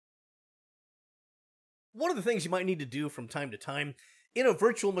One of the things you might need to do from time to time in a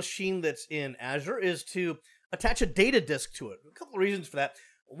virtual machine that's in Azure is to attach a data disk to it. A couple of reasons for that.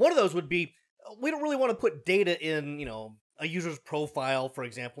 One of those would be we don't really want to put data in, a user's profile, for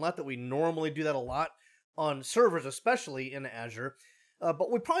example. Not that we normally do that a lot on servers, especially in Azure,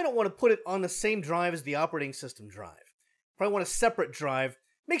 but we probably don't want to put it on the same drive as the operating system drive. Probably want a separate drive.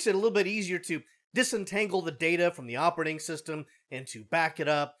 Makes it a little bit easier to disentangle the data from the operating system and to back it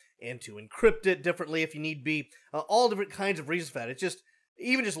up and to encrypt it differently if you need be. All different kinds of reasons for that. It's just,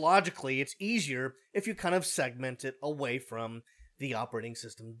 even just logically, it's easier if you kind of segment it away from the operating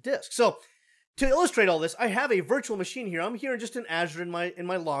system disk. So, to illustrate all this, I have a virtual machine here. I'm here just in Azure in my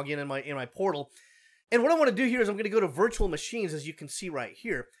login in my portal. And what I want to do here is I'm going to go to virtual machines, as you can see right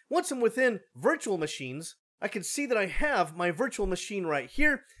here. Once I'm within virtual machines, I can see that I have my virtual machine right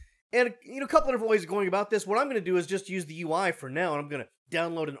here. And a couple of different ways of going about this. What I'm going to do is just use the UI for now, and I'm going to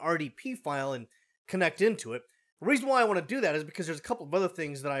download an Rdp file and connect into it. The reason why I want to do that is because there's a couple of other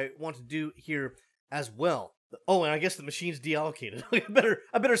things that I want to do here as well. Oh, and I guess the machine's deallocated.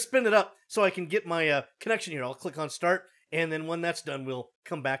 I better spin it up so I can get my connection here. I'll click on start, and then when that's done, we'll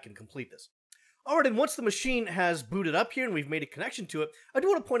come back and complete this. All right, and once the machine has booted up here and we've made a connection to it, I do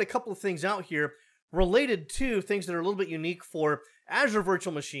want to point a couple of things out here related to things that are a little bit unique for Azure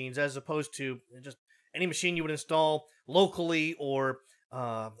virtual machines as opposed to just any machine you would install locally or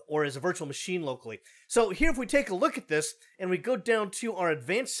as a virtual machine locally. So here, if we take a look at this and we go down to our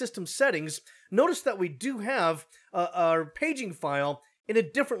advanced system settings, notice that we do have our paging file in a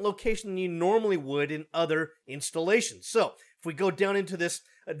different location than you normally would in other installations. So if we go down into this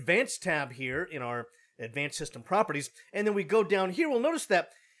advanced tab here in our advanced system properties, and then we go down here, we'll notice that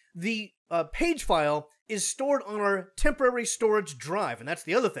the page file is stored on our temporary storage drive. And that's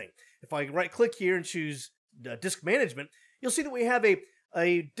the other thing. If I right click here and choose disk management, you'll see that we have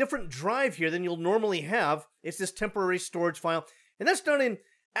a different drive here than you'll normally have. It's this temporary storage file. And that's done in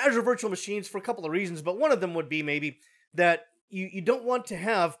Azure virtual machines for a couple of reasons, but one of them would be maybe that you don't want to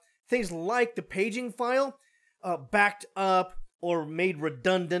have things like the paging file backed up or made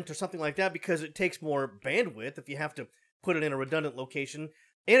redundant or something like that, because it takes more bandwidth if you have to put it in a redundant location.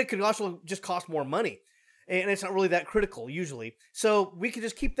 And it could also just cost more money. And it's not really that critical, usually. So we can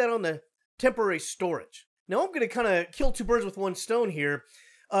just keep that on the temporary storage. Now I'm going to kind of kill two birds with one stone here.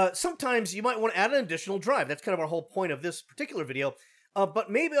 Sometimes you might want to add an additional drive. That's kind of our whole point of this particular video. But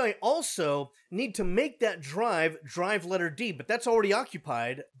maybe I also need to make that drive letter D, but that's already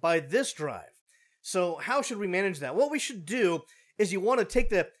occupied by this drive. So how should we manage that? What we should do is you want to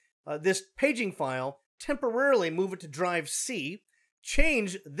take this paging file, temporarily move it to drive C,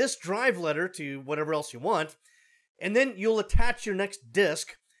 change this drive letter to whatever else you want, and then you'll attach your next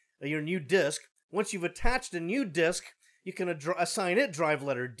disk, your new disk. Once you've attached a new disk, you can assign it drive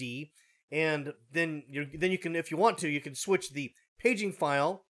letter D, and then you can, if you want to, you can switch the paging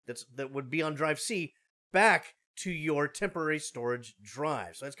file that would be on drive C back to your temporary storage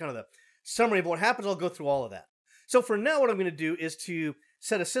drive. So that's kind of the summary of what happens. I'll go through all of that. So for now, what I'm going to do is to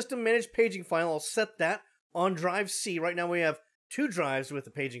set a system managed paging file. I'll set that on drive C. Right now we have two drives with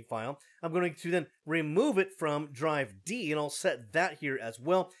the paging file. I'm going to then remove it from drive D, and I'll set that here as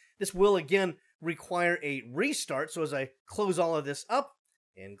well. This will again require a restart. So as I close all of this up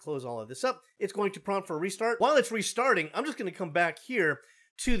and close all of this up, it's going to prompt for a restart. While it's restarting, I'm just going to come back here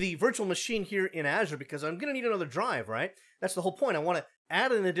to the virtual machine here in Azure, because I'm going to need another drive, right? That's the whole point. I want to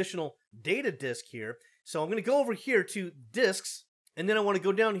add an additional data disk here. So I'm going to go over here to disks, and then I want to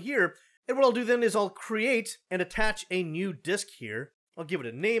go down here. And what I'll do then is I'll create and attach a new disk here. I'll give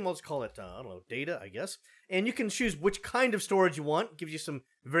it a name. I'll just call it, I don't know, data, I guess. And you can choose which kind of storage you want. It gives you some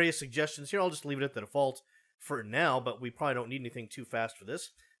various suggestions here. I'll just leave it at the default for now, but we probably don't need anything too fast for this.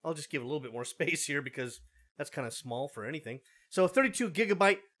 I'll just give it a little bit more space here because that's kind of small for anything. So 32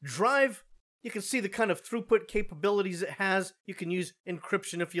 gigabyte drive. You can see the kind of throughput capabilities it has. You can use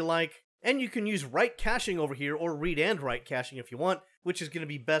encryption if you like. And you can use write caching over here, or read and write caching if you want, which is going to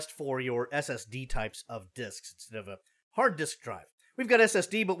be best for your SSD types of disks instead of a hard disk drive. We've got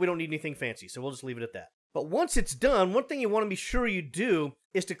SSD, but we don't need anything fancy, so we'll just leave it at that. But once it's done, one thing you want to be sure you do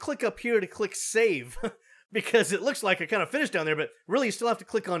is to click up here to click save, because it looks like I kind of finished down there, but really you still have to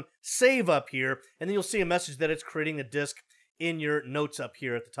click on save up here, and then you'll see a message that it's creating the disk in your notes up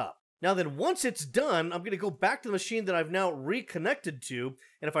here at the top. Now then, once it's done, I'm going to go back to the machine that I've now reconnected to,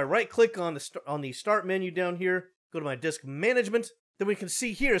 and if I right-click on the Start menu down here, go to my Disk Management, then we can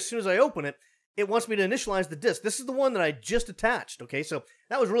see here, as soon as I open it, it wants me to initialize the disk. This is the one that I just attached, okay? So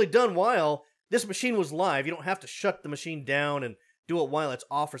that was really done while this machine was live. You don't have to shut the machine down and do it while it's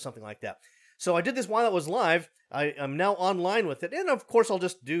off or something like that. So I did this while it was live. I'm now online with it. And of course, I'll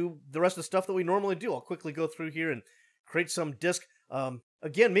just do the rest of the stuff that we normally do. I'll quickly go through here and create some disk.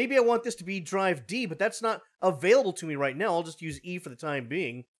 Again, maybe I want this to be drive D, but that's not available to me right now. I'll just use E for the time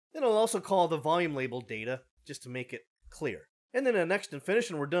being. Then I'll also call the volume label data just to make it clear. And then next and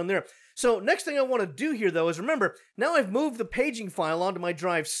finish, and we're done there. So next thing I want to do here, though, is remember, now I've moved the paging file onto my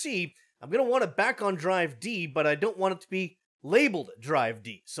drive C. I'm going to want it back on drive D, but I don't want it to be labeled drive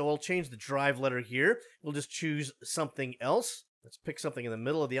D. So I'll change the drive letter here. We'll just choose something else. Let's pick something in the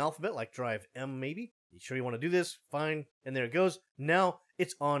middle of the alphabet, like drive M maybe. You sure you want to do this? Fine. And there it goes. Now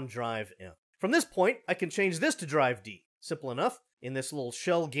it's on drive M. From this point, I can change this to drive D. Simple enough. In this little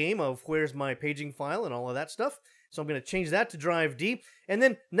shell game of where's my paging file and all of that stuff. So I'm going to change that to drive D. And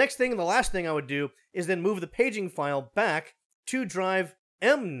then next thing and the last thing I would do is then move the paging file back to drive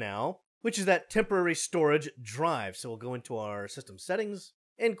M now, which is that temporary storage drive. So we'll go into our system settings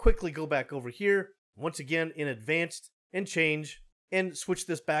and quickly go back over here, once again in advanced, and change and switch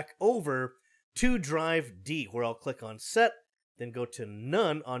this back over to drive D, where I'll click on set, then go to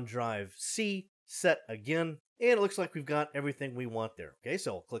none on drive C, set again, and it looks like we've got everything we want there. Okay,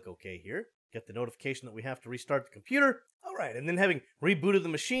 so I'll click OK here, get the notification that we have to restart the computer. All right, and then having rebooted the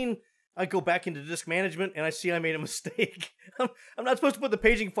machine, I go back into disk management and I see I made a mistake. I'm not supposed to put the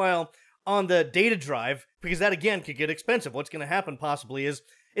paging file on the data drive because that again could get expensive. What's going to happen possibly is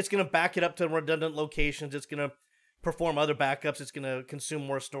it's going to back it up to redundant locations. It's going to perform other backups. It's going to consume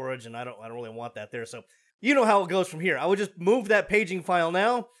more storage, and I don't really want that there. So you know how it goes from here. I would just move that paging file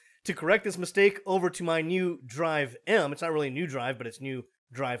now to correct this mistake over to my new drive M. It's not really a new drive, but it's new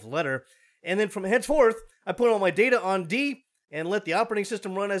drive letter. And then from henceforth, I put all my data on D and let the operating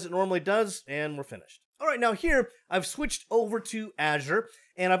system run as it normally does, and we're finished. All right, now here, I've switched over to Azure,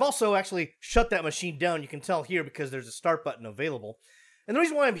 and I've also actually shut that machine down. You can tell here because there's a start button available. And the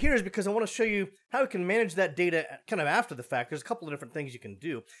reason why I'm here is because I want to show you how we can manage that data kind of after the fact. There's a couple of different things you can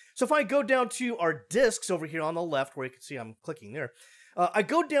do. So if I go down to our disks over here on the left, where you can see I'm clicking there, I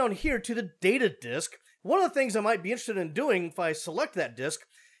go down here to the data disk. One of the things I might be interested in doing if I select that disk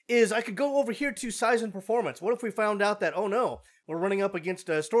is I could go over here to size and performance. What if we found out that, oh no, we're running up against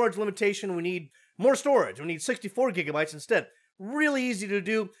a storage limitation, we need more storage, we need 64 gigabytes instead. Really easy to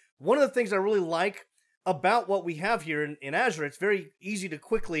do. One of the things I really like about what we have here in Azure, it's very easy to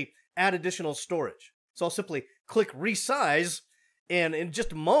quickly add additional storage. So I'll simply click resize, and in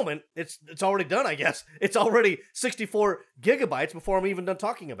just a moment, it's already done, I guess. It's already 64 gigabytes before I'm even done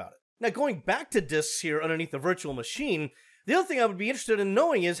talking about it. Now, going back to disks here underneath the virtual machine, the other thing I would be interested in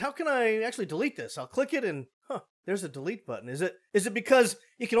knowing is how can I actually delete this? I'll click it and, there's a delete button. Is it because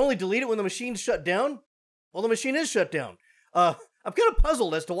you can only delete it when the machine's shut down? Well, the machine is shut down. I'm kind of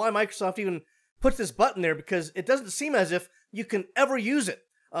puzzled as to why Microsoft even puts this button there, because it doesn't seem as if you can ever use it.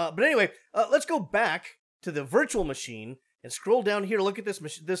 But anyway, let's go back to the virtual machine and scroll down here. Look at this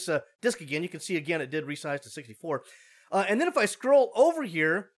disk again. You can see again it did resize to 64. And then if I scroll over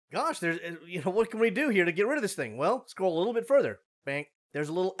here, gosh, there's what can we do here to get rid of this thing? Well, scroll a little bit further. Bang. There's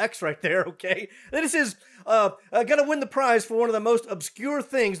a little X right there, okay? This is gonna win the prize for one of the most obscure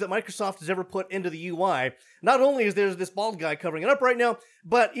things that Microsoft has ever put into the UI. Not only is there this bald guy covering it up right now,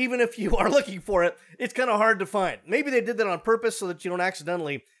 but even if you are looking for it, it's kind of hard to find. Maybe they did that on purpose so that you don't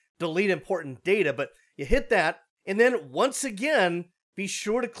accidentally delete important data, but you hit that, and then once again, be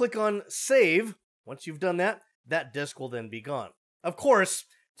sure to click on Save. Once you've done that, that disk will then be gone. Of course,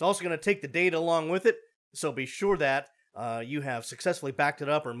 it's also going to take the data along with it, so be sure that you have successfully backed it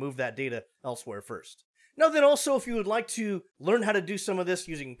up or moved that data elsewhere first. Now then also, if you would like to learn how to do some of this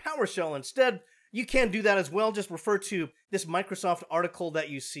using PowerShell instead, you can do that as well. Just refer to this Microsoft article that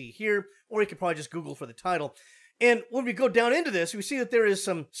you see here, or you could probably just Google for the title. And when we go down into this, we see that there is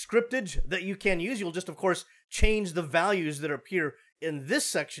some scriptage that you can use. You'll just, of course, change the values that appear in this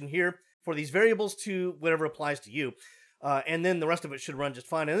section here for these variables to whatever applies to you. And then the rest of it should run just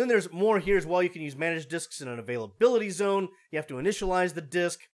fine. And then there's more here as well. You can use manage disks in an availability zone. You have to initialize the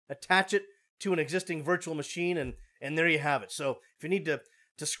disk, attach it to an existing virtual machine, and there you have it. So if you need to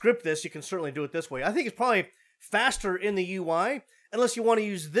script this, you can certainly do it this way. I think it's probably faster in the UI, unless you want to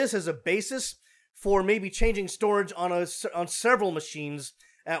use this as a basis for maybe changing storage on several machines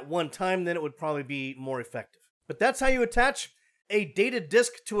at one time. Then it would probably be more effective. But that's how you attach a data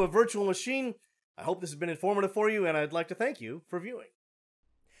disk to a virtual machine. I hope this has been informative for you, and I'd like to thank you for viewing.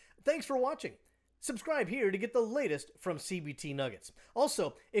 Thanks for watching. Subscribe here to get the latest from CBT Nuggets.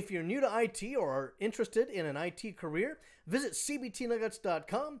 Also, if you're new to IT or are interested in an IT career, visit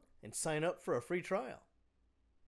cbtnuggets.com and sign up for a free trial.